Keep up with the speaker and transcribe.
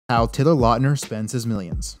How Taylor Lautner spends his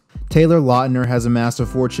millions. Taylor Lautner has amassed a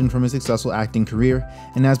fortune from his successful acting career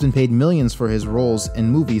and has been paid millions for his roles in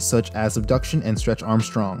movies such as Abduction and Stretch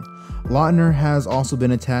Armstrong. Lautner has also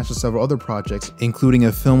been attached to several other projects, including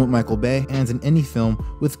a film with Michael Bay and an indie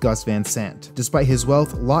film with Gus Van Sant. Despite his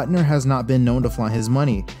wealth, Lautner has not been known to flaunt his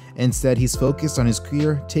money. Instead, he's focused on his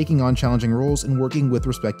career, taking on challenging roles and working with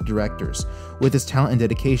respected directors. With his talent and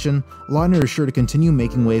dedication, Lautner is sure to continue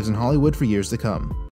making waves in Hollywood for years to come.